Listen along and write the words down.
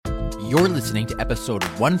You're listening to episode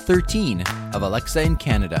 113 of Alexa in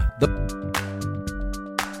Canada.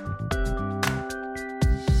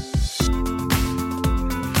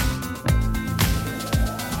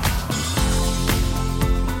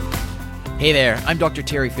 Hey there, I'm Dr.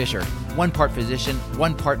 Terry Fisher, one part physician,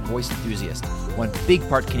 one part voice enthusiast, one big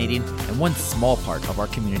part Canadian, and one small part of our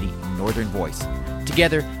community, Northern Voice.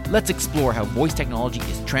 Together, let's explore how voice technology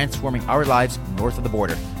is transforming our lives north of the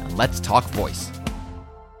border. And let's talk voice.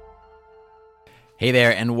 Hey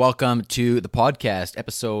there, and welcome to the podcast,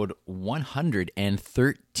 episode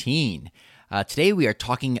 113. Today we are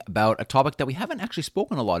talking about a topic that we haven't actually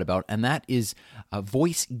spoken a lot about, and that is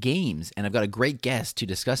voice games. And I've got a great guest to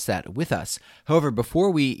discuss that with us. However,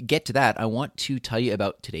 before we get to that, I want to tell you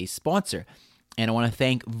about today's sponsor. And I want to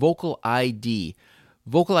thank Vocal ID.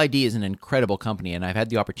 Vocal ID is an incredible company, and I've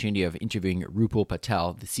had the opportunity of interviewing Rupal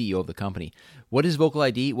Patel, the CEO of the company. What is Vocal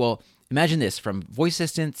ID? Well, imagine this, from voice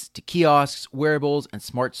assistants to kiosks, wearables, and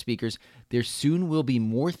smart speakers, there soon will be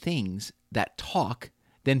more things that talk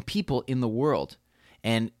than people in the world.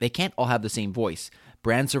 And they can't all have the same voice.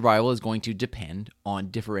 Brand survival is going to depend on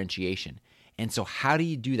differentiation. And so how do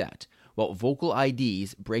you do that? Well, Vocal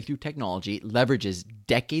ID's breakthrough technology leverages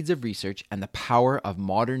decades of research and the power of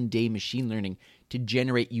modern-day machine learning to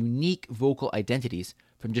generate unique vocal identities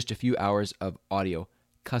from just a few hours of audio,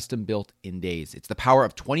 custom built in days. It's the power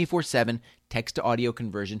of 24/7 text-to-audio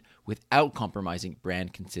conversion without compromising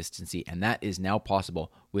brand consistency, and that is now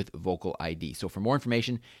possible with Vocal ID. So for more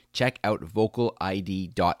information, check out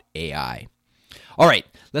vocalid.ai. All right,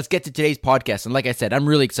 let's get to today's podcast. And like I said, I'm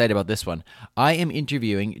really excited about this one. I am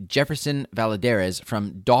interviewing Jefferson Valladares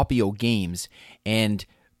from Doppio Games. And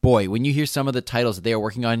boy, when you hear some of the titles that they are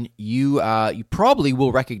working on, you probably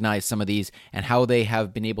will recognize some of these and how they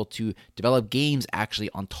have been able to develop games actually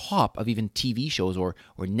on top of even TV shows or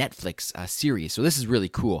Netflix series. So this is really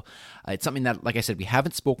cool. It's something that, like I said, we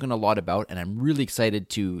haven't spoken a lot about, and I'm really excited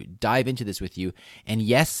to dive into this with you. And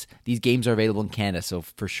yes, these games are available in Canada, so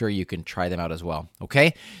for sure you can try them out as well.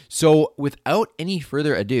 Okay? So without any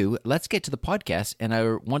further ado, let's get to the podcast, and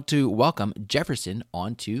I want to welcome Jefferson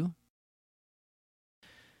onto.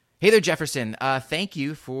 Hey there, Jefferson. Thank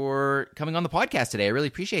you for coming on the podcast today. I really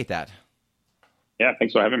appreciate that. Yeah,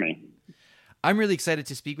 thanks for having me. I'm really excited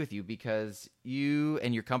to speak with you because you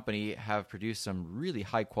and your company have produced some really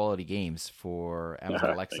high-quality games for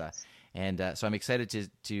Amazon Alexa. Thanks. And so I'm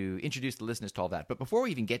excited to introduce the listeners to all that. But before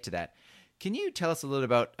we even get to that, can you tell us a little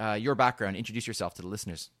about your background, introduce yourself to the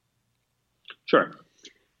listeners? Sure.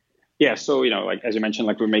 Yeah, so, like as you mentioned,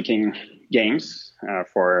 like we're making games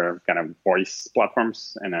for kind of voice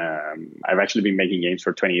platforms. And I've actually been making games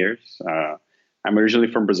for 20 years. I'm originally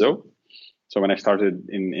from Brazil. So when I started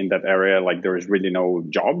in that area, like there was really no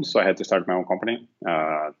jobs. So I had to start my own company.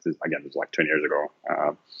 Again, it was like 20 years ago.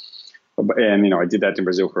 And, I did that in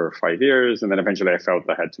Brazil for 5 years. And then eventually I felt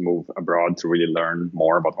I had to move abroad to really learn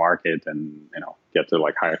more about market and, get to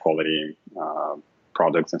like higher quality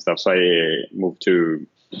products and stuff. So I moved to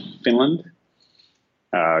Finland.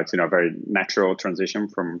 It's a very natural transition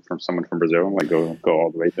from someone from Brazil, like go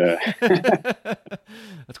all the way to.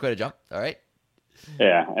 That's quite a jump. All right.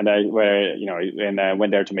 Yeah, and I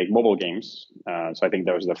went there to make mobile games. So I think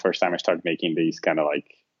that was the first time I started making these kind of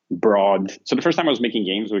like broad. So the first time I was making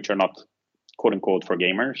games which are not quote unquote for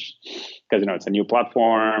gamers, because it's a new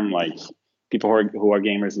platform. Like people who are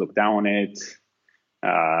gamers look down on it.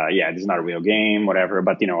 This is not a real game, whatever.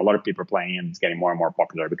 But, a lot of people are playing and it's getting more and more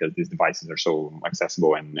popular because these devices are so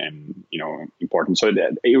accessible and important. So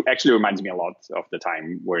it actually reminds me a lot of the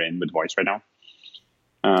time we're in with voice right now.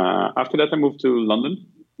 After that, I moved to London,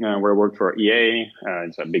 where I worked for EA.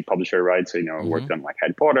 It's a big publisher, right? So, worked on like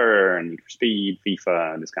Harry Potter and Need for Speed,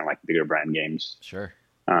 FIFA, this kind of like bigger brand games. Sure.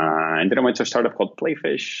 And then I went to a startup called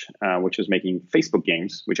Playfish, which was making Facebook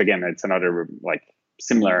games, which again, it's another like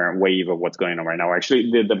similar wave of what's going on right now. Actually,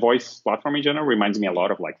 the voice platform in general reminds me a lot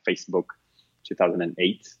of like Facebook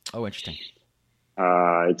 2008. Oh, interesting.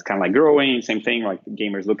 It's kind of like growing, same thing. Like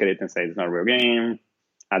gamers look at it and say it's not a real game.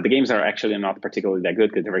 The games are actually not particularly that good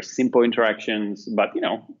because they're very simple interactions, but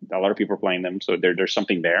a lot of people are playing them, so there's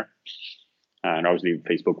something there. And obviously,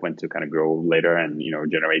 Facebook went to kind of grow later and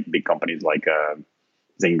generate big companies like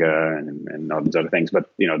Zynga and all these other things. But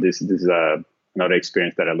this is another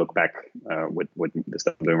experience that I look back with the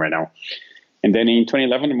stuff I'm doing right now. And then in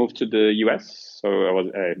 2011, I moved to the US. So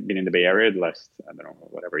I've been in the Bay Area the last,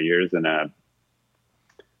 whatever years, and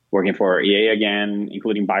working for EA again,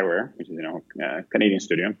 including Bioware, which is a Canadian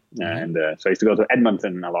studio. Mm-hmm. And so I used to go to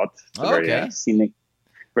Edmonton a lot. It's a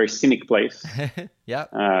very scenic place.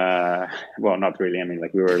 Yeah. Well, not really. I mean,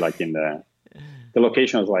 like we were like in the the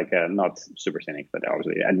location was like not super scenic, but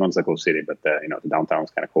obviously Edmonton's a cool city. But the downtown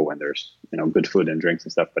was kind of cool, and there's good food and drinks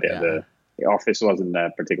and stuff. But the office wasn't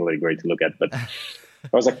particularly great to look at. But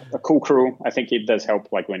it was a cool crew. I think it does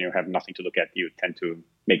help. Like when you have nothing to look at, you tend to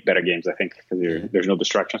make better games. I think because there's no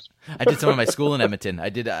distractions. I did some of my school in Edmonton. I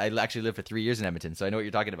actually lived for 3 years in Edmonton, so I know what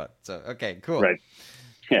you're talking about. So okay, cool. Right.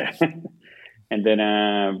 Yeah. And then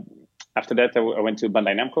after that, I went to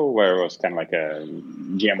Bandai Namco, where I was kind of like a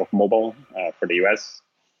GM of mobile for the US.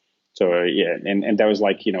 So and there was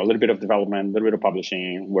like a little bit of development, a little bit of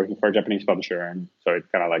publishing, working for a Japanese publisher, and so it's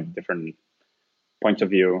kind of like different points of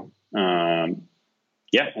view.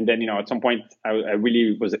 And then at some point I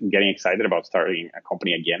really was getting excited about starting a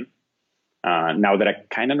company again. Now that I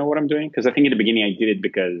kind of know what I'm doing, because I think in the beginning I did it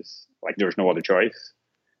because like there was no other choice.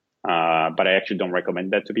 But I actually don't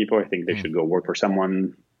recommend that to people. I think they should go work for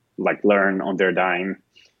someone, like learn on their dime,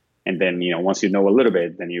 and then once you know a little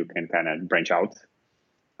bit, then you can kind of branch out.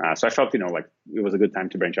 So I felt like it was a good time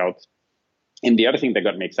to branch out. And the other thing that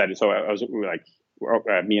got me excited, so I was like,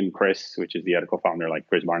 me and Chris, which is the other co-founder, like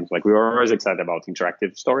Chris Barnes, like we were always excited about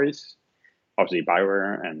interactive stories, obviously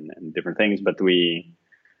Bioware and different things, but we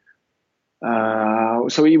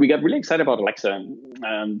got really excited about Alexa.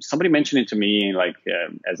 Somebody mentioned it to me like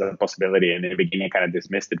as a possibility, and in the beginning I kind of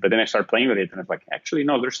dismissed it, but then I started playing with it and I was like, actually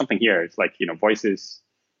no, there's something here. It's like voices.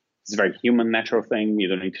 It's a very human, natural thing. You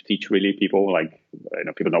don't need to teach really people. Like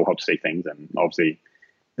people know how to say things, and obviously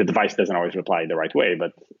the device doesn't always reply the right way.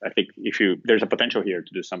 But I think there's a potential here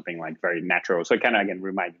to do something like very natural. So it kind of again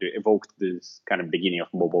evoked this kind of beginning of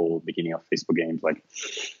mobile, beginning of Facebook games, like.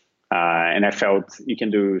 And I felt you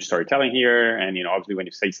can do storytelling here, and obviously when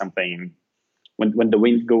you say something, when the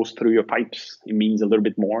wind goes through your pipes, it means a little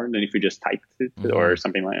bit more than if you just typed it or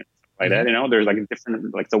something like that. There's like a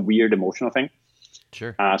different, like it's a weird emotional thing.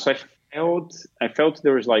 Sure. So I felt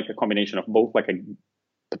there was like a combination of both, like a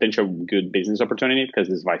potential good business opportunity because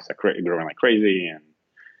this device are growing like crazy,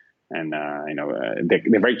 and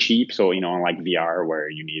they're very cheap. So unlike VR where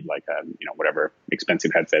you need like a whatever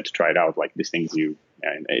expensive headset to try it out, like these things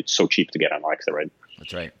and it's so cheap to get on Alexa, right?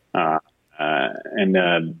 That's right.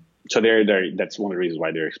 So they're that's one of the reasons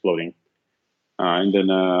why they're exploding. And then,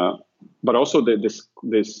 but also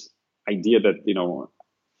this idea that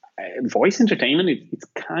voice entertainment it's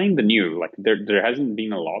kind of new. Like there hasn't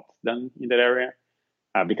been a lot done in that area.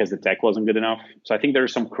 Because the tech wasn't good enough. So I think there are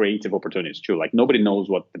some creative opportunities too. Like nobody knows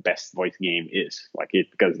what the best voice game is,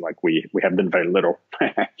 because like we have done very little.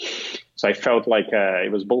 So I felt like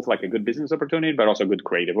it was both like a good business opportunity, but also a good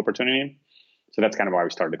creative opportunity. So that's kind of why we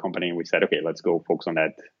started the company. We said, okay, let's go focus on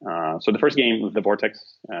that. So the first game was the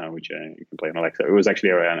Vortex, which you can play on Alexa. It was actually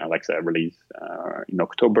an Alexa release in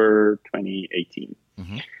October 2018.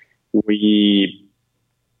 Mm-hmm.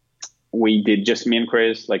 We did just me and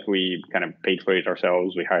Chris, like we kind of paid for it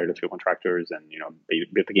ourselves. We hired a few contractors and,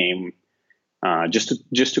 built the game just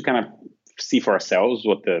to kind of see for ourselves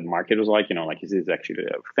what the market was like, like, is this actually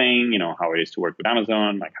a thing, how it is to work with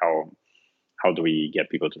Amazon, like how do we get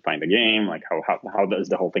people to find the game? Like how does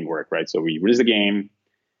the whole thing work, right? So we released the game.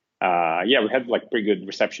 We had like pretty good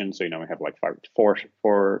reception. So, we have like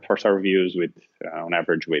four-star reviews with on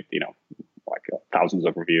average with, like thousands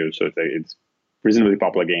of reviews. So it's reasonably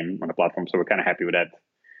popular game on the platform, so we're kind of happy with that.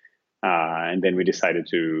 And then we decided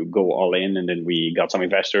to go all in, and then we got some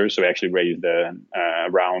investors. So we actually raised a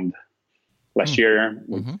round last year.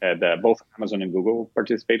 We had both Amazon and Google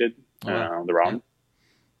participated on the round.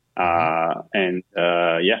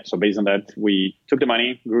 So based on that, we took the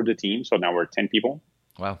money, grew the team. So now we're 10 people.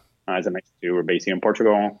 Wow. As I mentioned, we're based in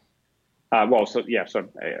Portugal. I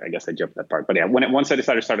guess I jumped that part. But yeah, once I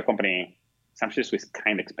decided to start a company, San Francisco is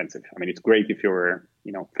kind of expensive. I mean, it's great if you're,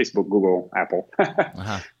 Facebook, Google, Apple.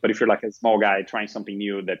 But if you're like a small guy trying something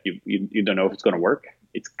new that you don't know if it's going to work,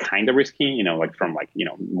 it's kind of risky, like from like,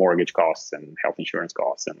 mortgage costs and health insurance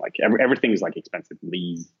costs and like everything is like expensive,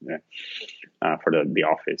 lease for the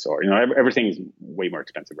office or, everything is way more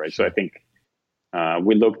expensive, right? So I think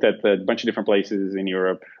we looked at a bunch of different places in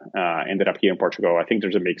Europe, ended up here in Portugal. I think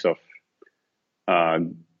there's a mix of,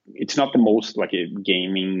 it's not the most like a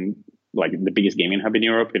gaming, like the biggest gaming hub in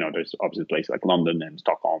Europe. There's obviously places like London and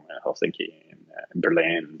Stockholm and Helsinki and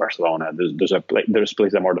Berlin and Barcelona. There's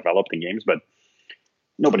places that are more developed in games, but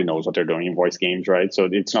nobody knows what they're doing in voice games, right? So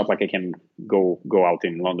it's not like I can go out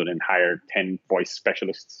in London and hire 10 voice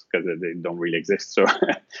specialists because they don't really exist. So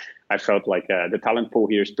I felt like the talent pool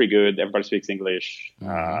here is pretty good. Everybody speaks English.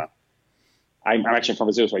 Mm-hmm. I'm actually from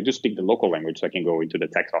Brazil, so I do speak the local language, so I can go into the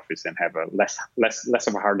tax office and have a less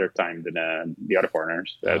of a harder time than the other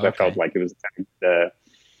foreigners. Okay. I felt like it was a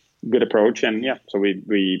good approach, and so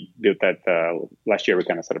we built that last year. We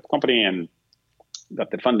kind of set up a company, and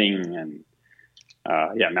got the funding, and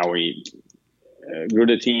now we grew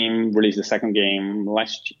the team, released the second game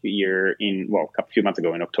last year a few months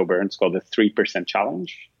ago in October. And it's called the 3%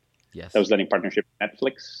 Challenge. Yes. That was done in partnership with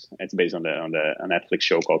Netflix. It's based on a Netflix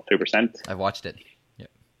show called 3%. I watched it. Yeah.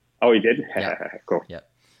 Oh, you did? Yeah. Cool. Yeah.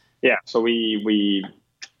 Yeah. So we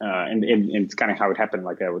and it's kind of how it happened.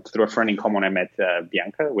 Like through a friend in common, I met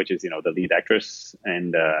Bianca, which is, the lead actress.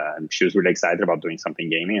 And she was really excited about doing something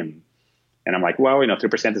gaming. And I'm like, well,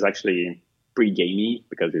 3% is actually pretty gamey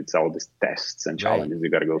because it's all these tests and challenges you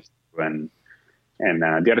got to go through. And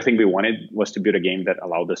the other thing we wanted was to build a game that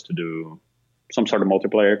allowed us to do some sort of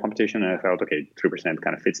multiplayer competition. And I felt, okay, 3%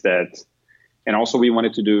 kind of fits that. And also we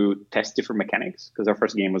wanted to test different mechanics because our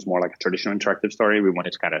first game was more like a traditional interactive story. We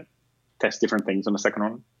wanted to kind of test different things on the second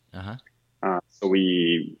one. So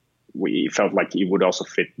we felt like it would also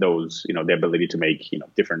fit those, the ability to make,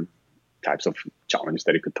 different types of challenges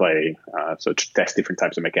that you could play. So to test different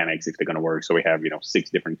types of mechanics if they're going to work. So we have, 6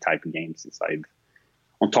 different type of games inside,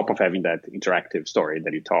 on top of having that interactive story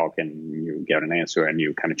that you talk and you get an answer and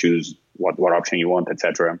you kind of choose what option you want,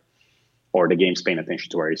 etc. Or the game's paying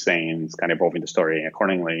attention to what you're saying, it's kind of evolving the story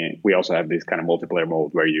accordingly. We also have this kind of multiplayer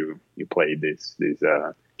mode where you play these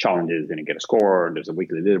challenges and you get a score. There's a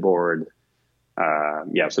weekly leaderboard.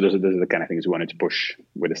 So those are the kind of things we wanted to push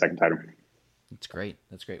with the second title. That's great.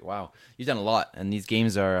 Wow, you've done a lot, and these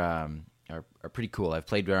games are pretty cool. I've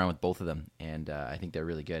played around with both of them, and I think they're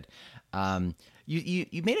really good.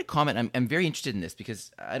 You made a comment. I'm very interested in this because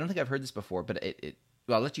I don't think I've heard this before, but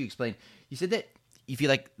well, I'll let you explain. You said that you feel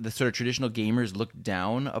like the sort of traditional gamers look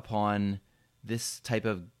down upon this type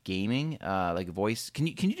of gaming, like voice. Can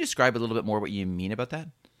you describe a little bit more what you mean about that?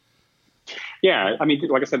 Yeah, I mean,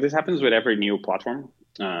 like I said, this happens with every new platform.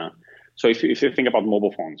 So if you think about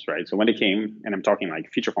mobile phones, right? So when they came, and I'm talking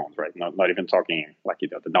like feature phones, right? Not even talking like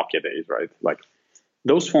the Nokia days, right? Like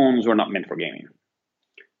those phones were not meant for gaming.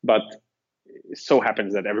 But it so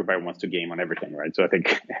happens that everybody wants to game on everything, right? So I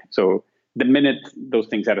think the minute those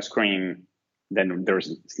things had a screen, then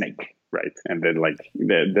there's Snake, right? And then like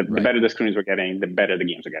the better the screens we're getting, the better the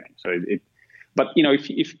games are getting. So but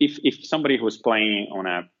if somebody who was playing on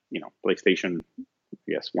a PlayStation,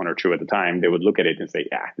 yes, 1 or 2 at the time, they would look at it and say,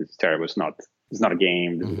 this is terrible. It's not a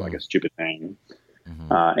game. This is like a stupid thing.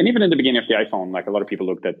 And even in the beginning of the iPhone, like a lot of people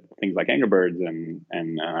looked at things like Angry Birds and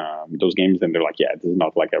those games, and they're like, this is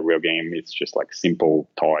not like a real game. It's just like simple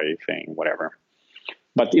toy thing, whatever.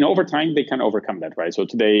 But over time, they kind of overcome that, right? So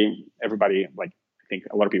today, everybody, like, I think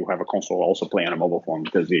a lot of people who have a console also play on a mobile phone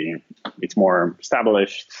because it's more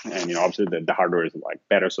established, and obviously the hardware is like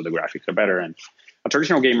better, so the graphics are better. And a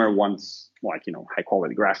traditional gamer wants like high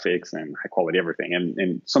quality graphics and high quality everything,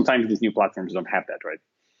 and sometimes these new platforms don't have that, right?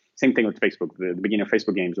 Same thing with Facebook. The beginning of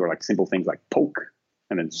Facebook games were like simple things like poke,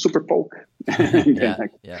 and then super poke,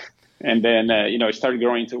 and then it started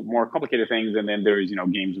growing into more complicated things, and then there's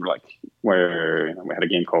games where we had a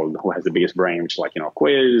game called Who Has the Biggest Brain, which is like a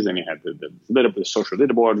quiz, and you had the social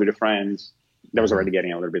leaderboard with your friends. That was already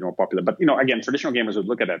getting a little bit more popular, but again, traditional gamers would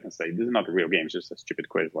look at that and say, "This is not a real game; it's just a stupid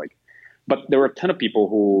quiz." But there were a ton of people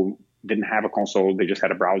who didn't have a console; they just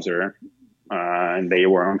had a browser, and they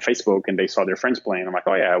were on Facebook and they saw their friends playing. I'm like,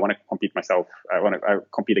 oh yeah, I want to compete myself. I want to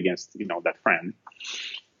compete against that friend.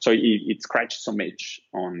 So it scratched some itch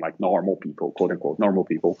on like normal people, quote unquote normal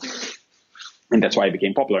people, and that's why it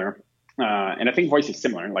became popular. And I think voice is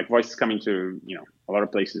similar. Like voice is coming to a lot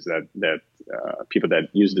of places that people that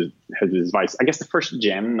use has this device. I guess the first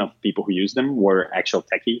gen of people who use them were actual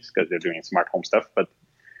techies because they're doing smart home stuff. But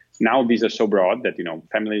now these are so broad that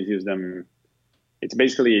families use them. It's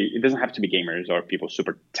basically, it doesn't have to be gamers or people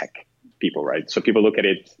super tech people, right? So people look at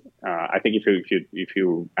it. I think if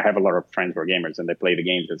you, I have a lot of friends who are gamers and they play the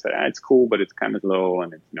games and say, it's cool, but it's kind of slow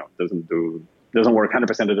and it doesn't work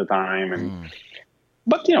 100% of the time. And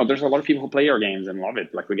but there's a lot of people who play our games and love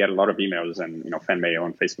it. Like we get a lot of emails and fan mail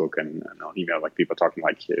on Facebook and on email, like people talking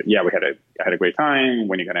like, I had a great time.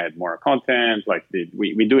 When you're gonna add more content? Like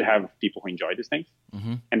we do have people who enjoy these things,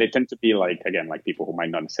 and they tend to be like people who might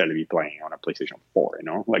not necessarily be playing on a PlayStation 4.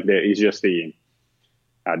 Like there is just the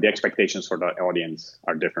expectations for the audience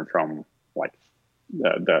are different from like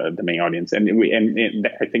the main audience, and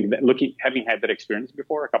I think that having had that experience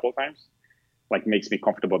before a couple of times, like makes me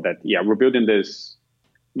comfortable that we're building this.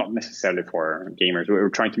 Not necessarily for gamers. We're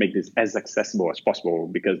trying to make this as accessible as possible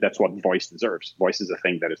because that's what voice deserves. Voice is a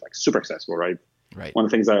thing that is like super accessible, right? Right. One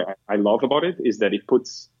of the things I love about it is that it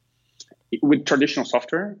puts, with traditional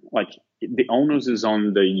software, like the onus is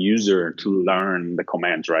on the user to learn the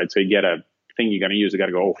commands, right? So you get a thing you're going to use, you got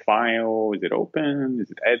to go, file, is it open?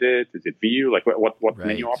 Is it edit? Is it view? Like what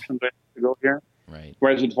menu options do I have to go here? Right.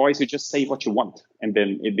 Whereas with voice, you just say what you want, and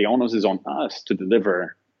then the onus is on us to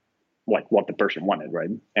deliver like what the person wanted, right?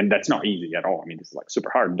 And that's not easy at all. I mean, it's like super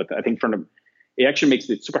hard, but I think it actually makes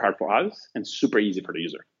it super hard for us and super easy for the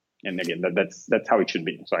user. And again, that's how it should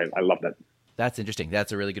be. So I love that. That's interesting.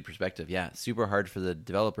 That's a really good perspective. Yeah, super hard for the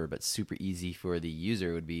developer, but super easy for the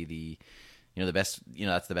user would be the best.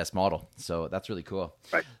 That's the best model. So that's really cool.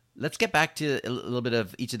 Right. Let's get back to a little bit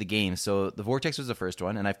of each of the games. So the Vortex was the first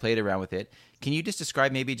one, and I've played around with it. Can you just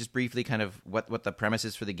describe maybe just briefly kind of what the premise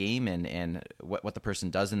is for the game and what the person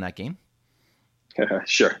does in that game?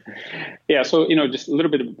 Sure. Yeah. So, just a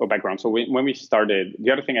little bit of background. So when we started,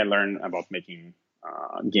 the other thing I learned about making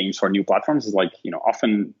games for new platforms is like,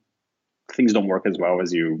 often things don't work as well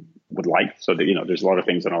as you would like. So that, there's a lot of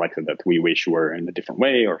things on Alexa that we wish were in a different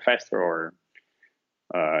way or faster or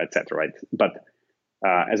et cetera, right? But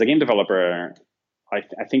as a game developer,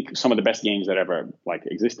 I think some of the best games that ever like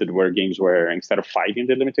existed were games where instead of fighting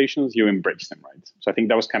the limitations, you embrace them, right? So I think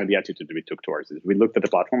that was kind of the attitude that we took towards it. We looked at the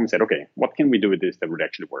platform and said, okay, what can we do with this that would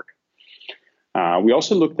actually work? We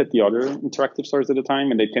also looked at the other interactive stores at the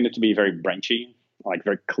time, and they tended to be very branchy, like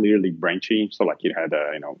very clearly branchy. So like you had,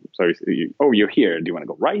 you're here. Do you want to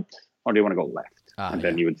go right or do you want to go left?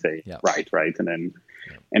 Then you would say right.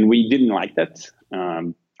 And we didn't like that.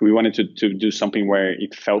 We wanted to do something where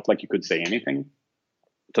it felt like you could say anything.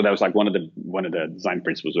 So that was like one of the design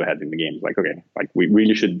principles we had in the game. Like, okay, like we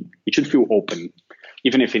really it should feel open,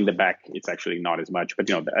 even if in the back it's actually not as much. But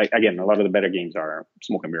again, a lot of the better games are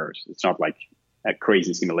smoke and mirrors. It's not like a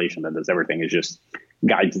crazy simulation that does everything. It just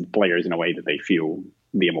guides the players in a way that they feel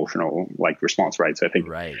the emotional like response, right? So I think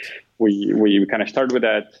we kind of started with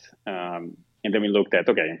that, and then we looked at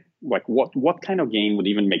like what kind of game would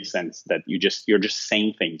even make sense that you're just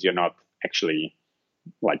saying things, you're not actually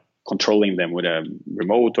like controlling them with a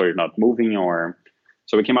remote, or you're not moving,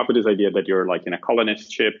 so we came up with this idea that you're like in a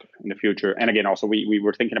colonist ship in the future. And again, also we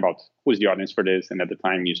were thinking about who's the audience for this, and at the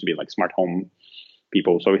time it used to be like smart home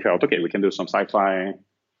people. So we felt, okay, we can do some sci-fi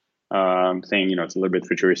thing. It's a little bit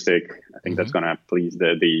futuristic. I think that's gonna please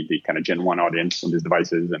the kind of Gen 1 audience on these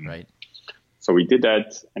devices. And so we did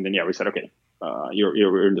that, and then we said, okay,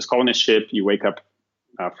 you're in this colonist ship. You wake up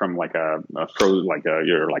from like a frozen, like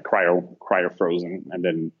you're like cryo frozen, and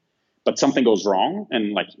then but something goes wrong,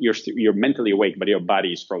 and like you're mentally awake, but your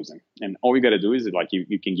body is frozen, and all you got to do is like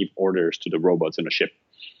you can give orders to the robots in the ship.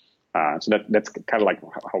 So that's kind of like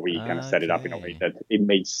how we kind of set it up in a way that it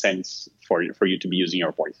made sense for you to be using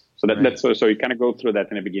your voice. So that's so you kind of go through that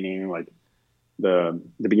in the beginning, like the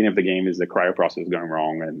beginning of the game is the cryo process going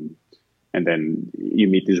wrong, and then you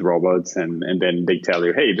meet these robots, and then they tell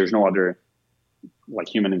you, hey, there's no other like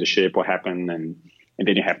human in the ship. What happened? And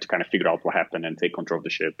then you have to kind of figure out what happened and take control of the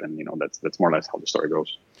ship. And, that's more or less how the story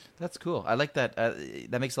goes. That's cool. I like that.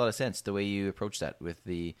 That makes a lot of sense, the way you approach that with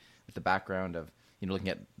the background of, looking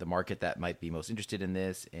at the market that might be most interested in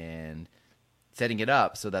this and setting it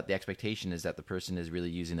up so that the expectation is that the person is really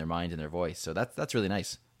using their mind and their voice. So that's really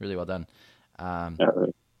nice. Really well done. I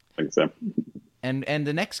think so. And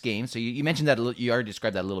the next game, so you mentioned that, you already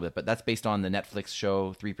described that a little bit, but that's based on the Netflix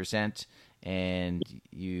show 3%. And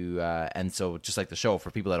and so just like the show, for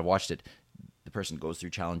people that have watched it, the person goes through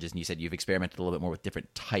challenges, and you said you've experimented a little bit more with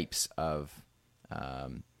different types of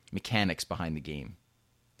mechanics behind the game.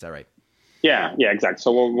 Is that right? Yeah, exactly.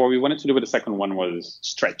 So what we wanted to do with the second one was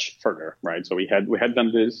stretch further, right? So we had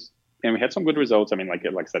done this, and we had some good results. I mean, like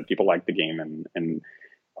I said, people like the game, and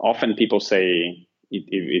often people say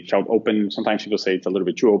it felt open. Sometimes people say it's a little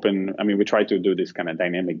bit too open. I mean, we try to do this kind of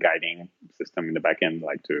dynamic guiding system in the back end,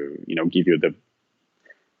 like to, give you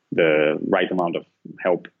the right amount of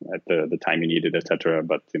help at the time you need it, etc.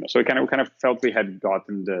 But, so we kind of felt we had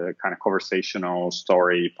gotten the kind of conversational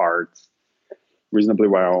story part reasonably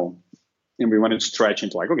well. And we wanted to stretch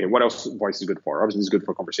into like, okay, what else voice is good for? Obviously, it's good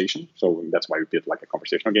for conversation. So that's why we did like a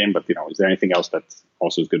conversational game. But, is there anything else that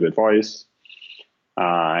also is good with voice?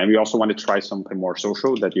 And we also wanted to try something more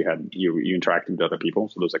social, that you interacted with other people.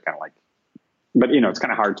 So those are kind of like, but it's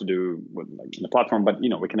kind of hard to do with like in the platform. But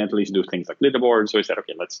we can at least do things like leaderboards. So we said,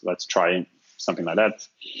 okay, let's try something like that.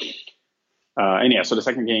 So the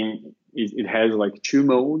second game it has like two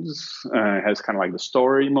modes. It has kind of like the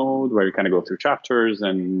story mode where you kind of go through chapters,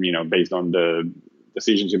 and based on the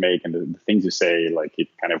decisions you make and the things you say, like it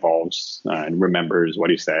kind of evolves and remembers what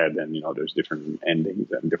you said, and there's different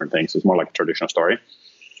endings and different things. So it's more like a traditional story.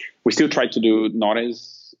 We still try to do not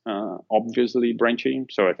as obviously branchy.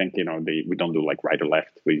 So I think we don't do like right or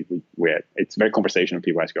left. We it's very conversational.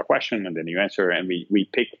 People ask you a question and then you answer, and we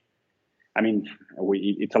pick. I mean,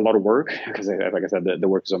 it's a lot of work because, like I said, the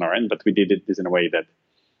work is on our end. But we did this in a way that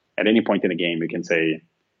at any point in the game you can say,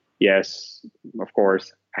 yes, of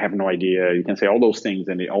course, I have no idea. You can say all those things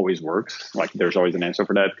and it always works. Like there's always an answer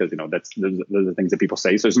for that because, those are the things that people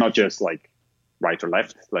say. So it's not just like right or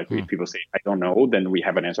left. Like if people say, I don't know, then we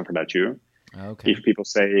have an answer for that too. Okay. If people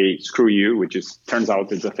say screw you, which is turns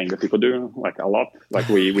out is a thing that people do like a lot, like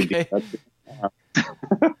we Okay. do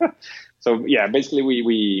that. So yeah, basically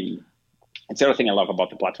we it's the other thing I love about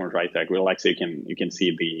the platforms, right? Like so you can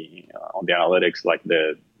see on the analytics like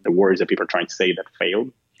the words that people are trying to say that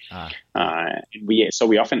failed.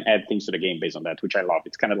 We often add things to the game based on that, which I love.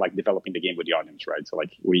 It's kind of like developing the game with the audience, right? So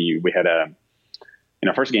like we had in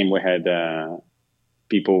our first game we had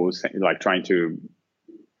people like trying to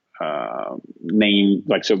name,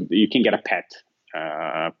 like, so you can get a pet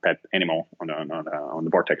animal on the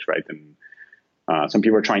Vortex, right? And some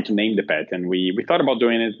people are trying to name the pet, and we thought about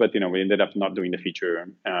doing it, but we ended up not doing the feature.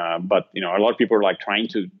 But a lot of people are like trying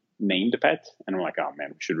to name the pet, and we're like, oh man,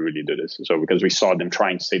 we should really do this. So because we saw them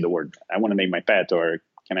trying to say the word, I want to name my pet, or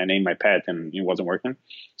can I name my pet, and it wasn't working.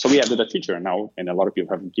 So we added that feature now, and a lot of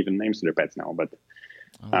people have given names to their pets now. But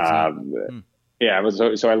yeah,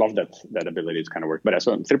 so I love that ability to kind of work. But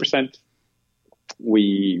so 3%,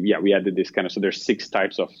 we added this kind of, so there's 6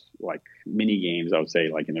 types of like mini games, I would say.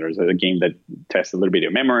 Like there's a game that tests a little bit of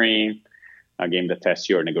your memory, a game that tests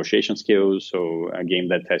your negotiation skills, so a game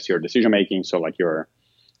that tests your decision making. So like you're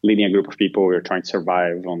leading a group of people, you're trying to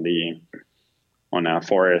survive on a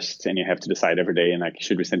forest, and you have to decide every day, and like,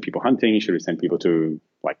 should we send people hunting? Should we send people to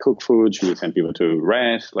like cook food? Should we send people to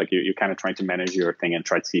rest? Like you're kind of trying to manage your thing and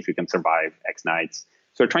try to see if you can survive X nights.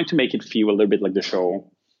 So we're trying to make it feel a little bit like the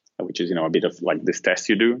show, which is, a bit of like this test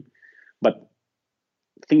you do, but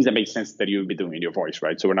things that make sense that you would be doing in your voice,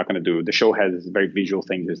 right? So we're not going to do, the show has very visual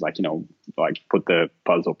things. It's like, like put the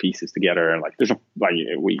puzzle pieces together. Like there's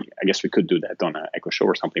I guess we could do that on an Echo Show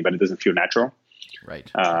or something, but it doesn't feel natural.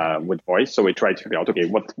 Right. With voice. So we tried to figure out, okay,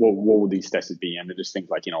 what would these tests be? And there's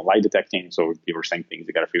things like, lie detecting. So if people are saying things,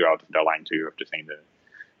 you got to figure out if they're lying to you or if they're saying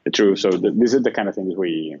the truth. So these are the kind of things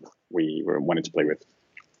we wanted to play with.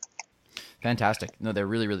 Fantastic. No, they're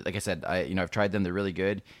really, really, like I said, I've tried them. They're really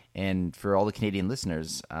good. And for all the Canadian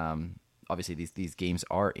listeners, obviously these games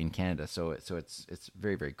are in Canada. So it's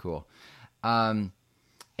very, very cool.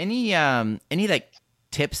 Any like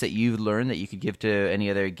tips that you've learned that you could give to any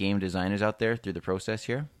other game designers out there through the process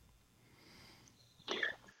here?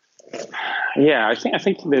 Yeah, I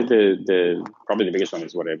think the probably the biggest one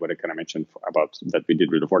is what I kind of mentioned about that we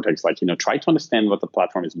did with the Vortex. Like, try to understand what the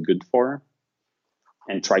platform is good for,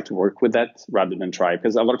 and try to work with that rather than try.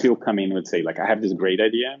 Because a lot of people come in and say, like, I have this great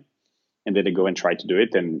idea, and then they go and try to do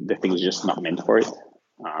it, and the thing is just not meant for it.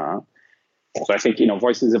 So I think,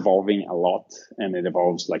 voice is evolving a lot, and it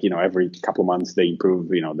evolves like, every couple of months they improve,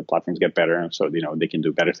 the platforms get better. And so, they can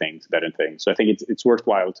do better things. So I think it's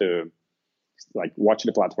worthwhile to like watch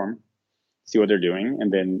the platform, see what they're doing,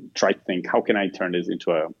 and then try to think, how can I turn this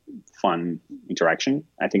into a fun interaction?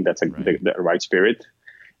 I think that's the right spirit.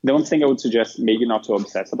 The one thing I would suggest maybe not to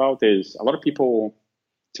obsess about is a lot of people,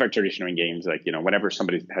 it's very traditional in games. Like, whenever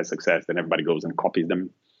somebody has success, then everybody goes and copies them.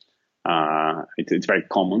 It's very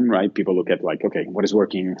common, right? People look at like, okay, what is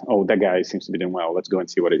working? Oh, that guy seems to be doing well. Let's go and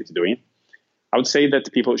see what he's doing. I would say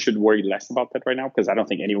that people should worry less about that right now, because I don't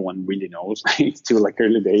think anyone really knows. It's still like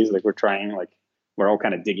early days. Like we're trying, like we're all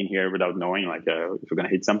kind of digging here without knowing like if we're going to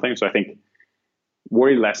hit something. So I think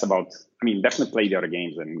worry less about, definitely play the other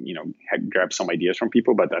games and, grab some ideas from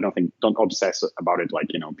people, but don't obsess about it like,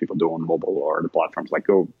 people do on mobile or the platforms. Like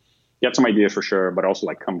go get some ideas for sure, but also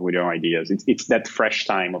like come with your own ideas. It's that fresh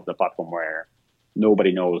time of the platform where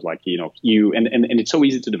nobody knows, like, you, and it's so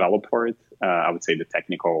easy to develop for it. I would say the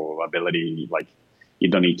technical ability, like you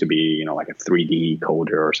don't need to be, like a 3D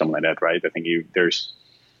coder or something like that, right? I think there's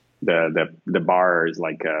the bar is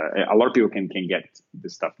like, a lot of people can get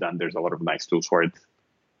this stuff done. There's a lot of nice tools for it.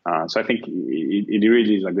 So I think it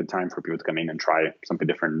really is a good time for people to come in and try something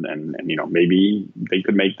different, and maybe they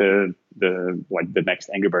could make the next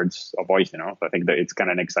Angry Birds of voice. So I think that it's kind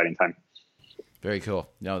of an exciting time. Very cool.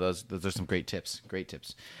 No, those are some great tips. Great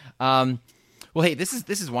tips. Well, hey, this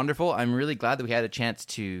is wonderful. I'm really glad that we had a chance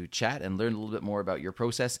to chat and learn a little bit more about your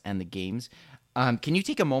process and the games. Can you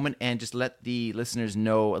take a moment and just let the listeners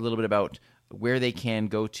know a little bit about where they can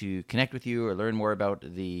go to connect with you or learn more about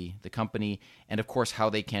the company, and of course how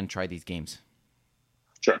they can try these games?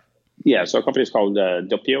 Sure. Yeah, so our company is called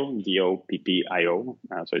Doppio, Doppio.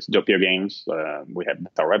 So it's Doppio Games. We have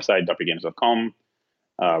our website, doppiogames.com.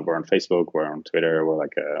 We're on Facebook, we're on Twitter, we're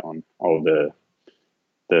like on all of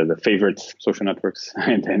the favorite social networks.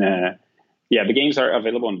 And then the games are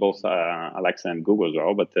available on both Alexa and Google as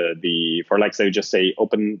well. But for Alexa, you just say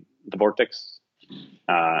open the Vortex.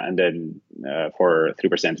 And then for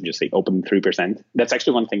 3%, just say open 3%. That's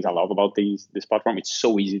actually one of the things I love about this platform. It's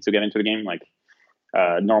so easy to get into the game. Like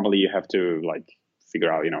normally you have to like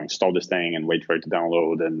figure out, install this thing and wait for it to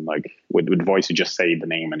download. And like with voice, you just say the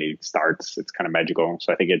name and it starts. It's kind of magical.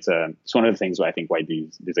 So I think it's one of the things I think why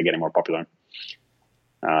these are getting more popular.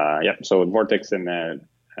 So Vortex and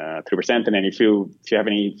 3%. And then if you have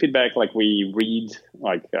any feedback, like we read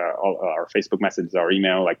like all our Facebook messages, our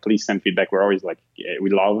email, like please send feedback. We're always like, we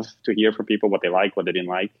love to hear from people, what they like, what they didn't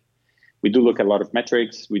like. We do look at a lot of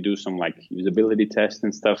metrics. We do some like usability tests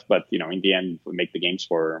and stuff, but in the end, we make the games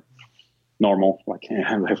for normal, like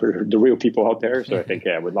for the real people out there. So I think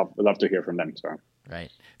we'd love to hear from them. So right,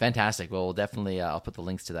 fantastic. Well, we'll definitely I'll put the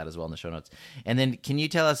links to that as well in the show notes. And then can you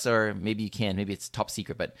tell us, or maybe you can, maybe it's top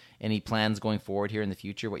secret, but any plans going forward here in the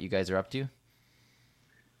future? What you guys are up to?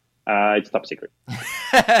 It's top secret.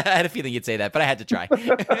 I had a feeling you'd say that, but I had to try. Maybe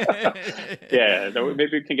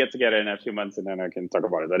we can get together in a few months and then I can talk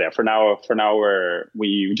about it. But yeah, for now,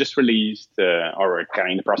 we just released, or we're kind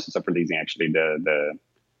of in the process of releasing actually the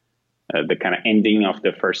kind of ending of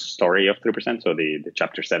the first story of 3%. So the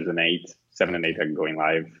chapter 7 and 8 are going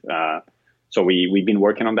live. So we've been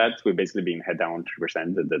working on that. We've basically been head down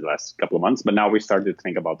 3% the last couple of months, but now we started to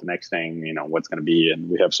think about the next thing, what's going to be. And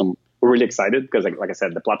we're really excited because like I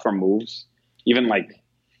said, the platform moves. Even like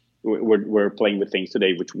we're playing with things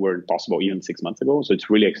today which weren't possible even 6 months ago. So it's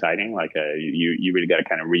really exciting. Like you really got to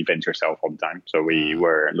kind of reinvent yourself all the time. So we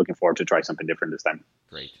were looking forward to try something different this time.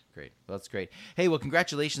 Great. Well, that's great. Hey, well,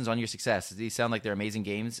 congratulations on your success. These sound like they're amazing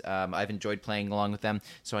games. I've enjoyed playing along with them.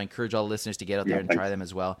 So I encourage all listeners to get out there and try them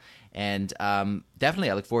as well. And definitely,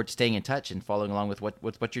 I look forward to staying in touch and following along with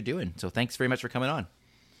what you're doing. So thanks very much for coming on.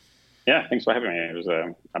 Yeah, thanks for having me. It was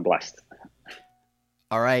a blast.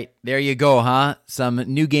 All right, there you go, huh? Some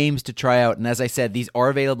new games to try out. And as I said, these are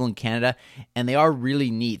available in Canada, and they are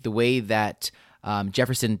really neat. The way that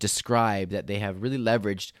Jefferson described that they have really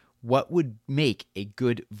leveraged what would make a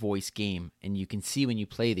good voice game. And you can see when you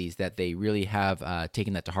play these that they really have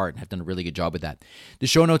taken that to heart and have done a really good job with that. The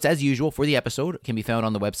show notes, as usual, for the episode can be found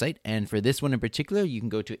on the website. And for this one in particular, you can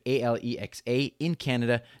go to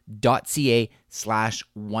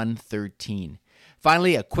alexaincanada.ca/113.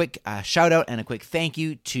 Finally, a quick shout out and a quick thank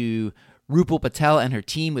you to Rupal Patel and her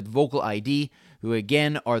team with Vocal ID, who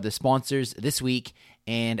again are the sponsors this week.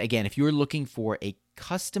 And again, if you're looking for a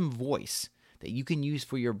custom voice that you can use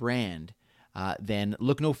for your brand, then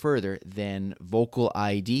look no further than Vocal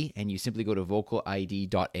ID, and you simply go to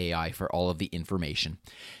vocalid.ai for all of the information.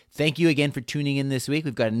 Thank you again for tuning in this week.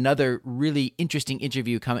 We've got another really interesting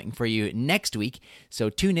interview coming for you next week. So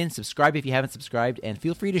tune in, subscribe if you haven't subscribed, and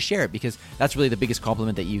feel free to share it because that's really the biggest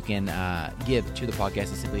compliment that you can give to the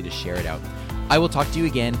podcast is simply to share it out. I will talk to you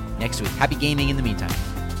again next week. Happy gaming in the meantime.